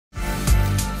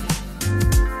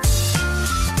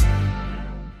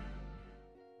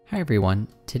everyone,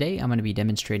 today I'm going to be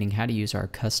demonstrating how to use our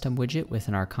custom widget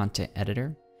within our content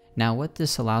editor. Now what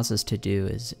this allows us to do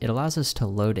is it allows us to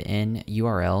load in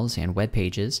URLs and web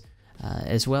pages,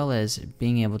 as well as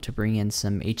being able to bring in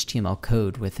some HTML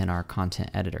code within our content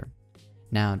editor.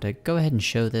 Now to go ahead and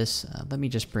show this, let me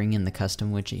just bring in the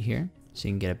custom widget here so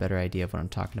you can get a better idea of what I'm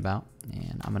talking about.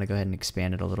 And I'm going to go ahead and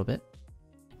expand it a little bit.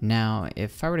 Now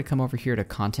if I were to come over here to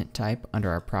content type under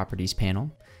our properties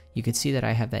panel, you can see that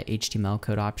I have that HTML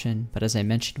code option, but as I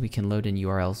mentioned, we can load in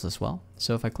URLs as well.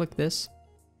 So if I click this,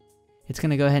 it's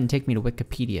going to go ahead and take me to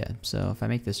Wikipedia. So if I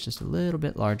make this just a little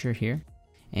bit larger here,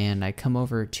 and I come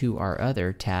over to our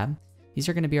other tab, these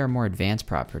are going to be our more advanced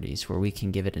properties where we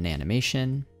can give it an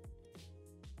animation.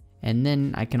 And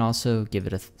then I can also give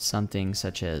it something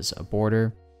such as a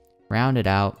border, round it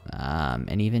out,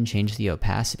 and even change the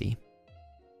opacity.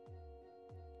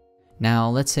 Now,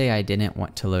 let's say I didn't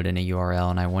want to load in a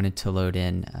URL and I wanted to load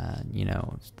in,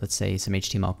 let's say some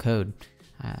HTML code.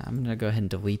 I'm going to go ahead and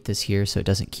delete this here so it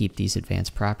doesn't keep these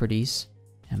advanced properties.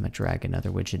 I'm going to drag another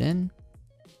widget in.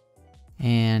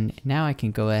 And now I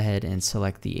can go ahead and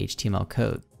select the HTML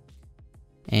code.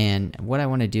 And what I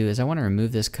want to do is I want to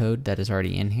remove this code that is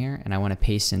already in here and I want to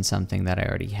paste in something that I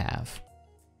already have.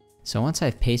 So once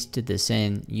I've pasted this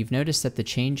in, you've noticed that the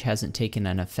change hasn't taken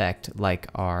an effect like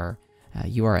our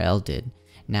URL did.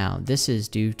 Now this is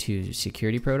due to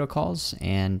security protocols,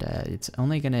 and it's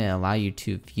only going to allow you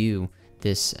to view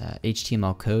this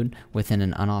HTML code within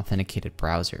an unauthenticated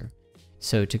browser.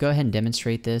 So to go ahead and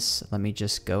demonstrate this, let me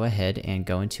just go ahead and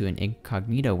go into an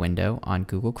incognito window on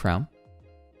Google Chrome.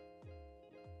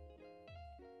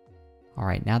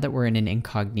 Alright, now that we're in an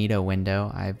incognito window,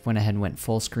 I went ahead and went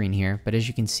full screen here, but as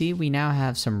you can see, we now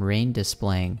have some rain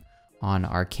displaying on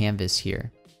our canvas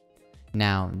here.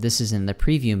 Now this is in the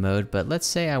preview mode, but let's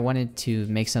say I wanted to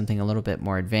make something a little bit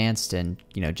more advanced and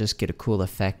just get a cool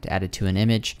effect added to an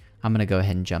image. I'm going to go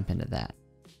ahead and jump into that.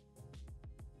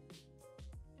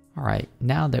 Alright,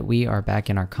 now that we are back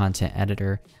in our content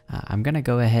editor, I'm going to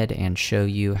go ahead and show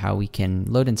you how we can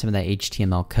load in some of that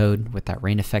HTML code with that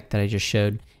rain effect that I just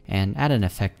showed and add an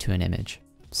effect to an image.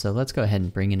 So let's go ahead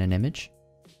and bring in an image.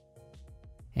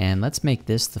 And let's make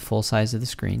this the full size of the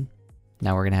screen.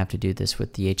 Now we're going to have to do this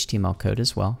with the HTML code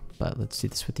as well, but let's do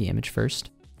this with the image first.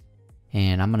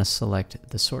 And I'm going to select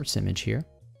the source image here.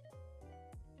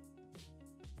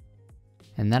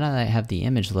 And then I have the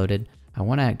image loaded. I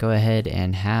want to go ahead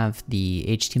and have the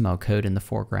HTML code in the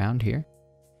foreground here.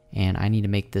 And I need to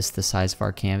make this the size of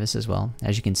our canvas as well.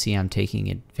 As you can see, I'm taking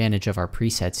advantage of our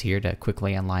presets here to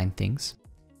quickly align things.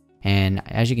 And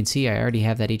as you can see, I already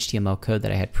have that HTML code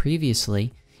that I had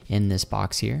previously in this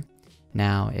box here.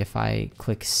 Now, if I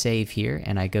click save here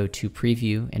and I go to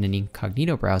preview in an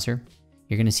incognito browser,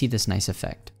 you're going to see this nice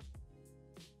effect.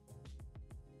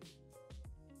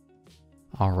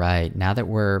 Alright, now that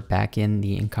we're back in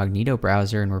the incognito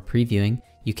browser and we're previewing,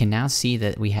 you can now see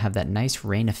that we have that nice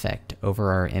rain effect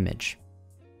over our image.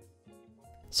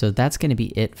 So that's going to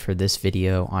be it for this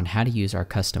video on how to use our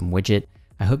custom widget.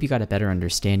 I hope you got a better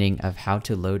understanding of how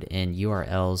to load in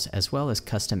URLs as well as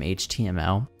custom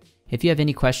HTML. If you have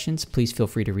any questions, please feel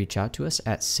free to reach out to us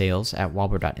at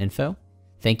sales@wallboard.info.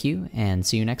 Thank you, and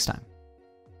see you next time.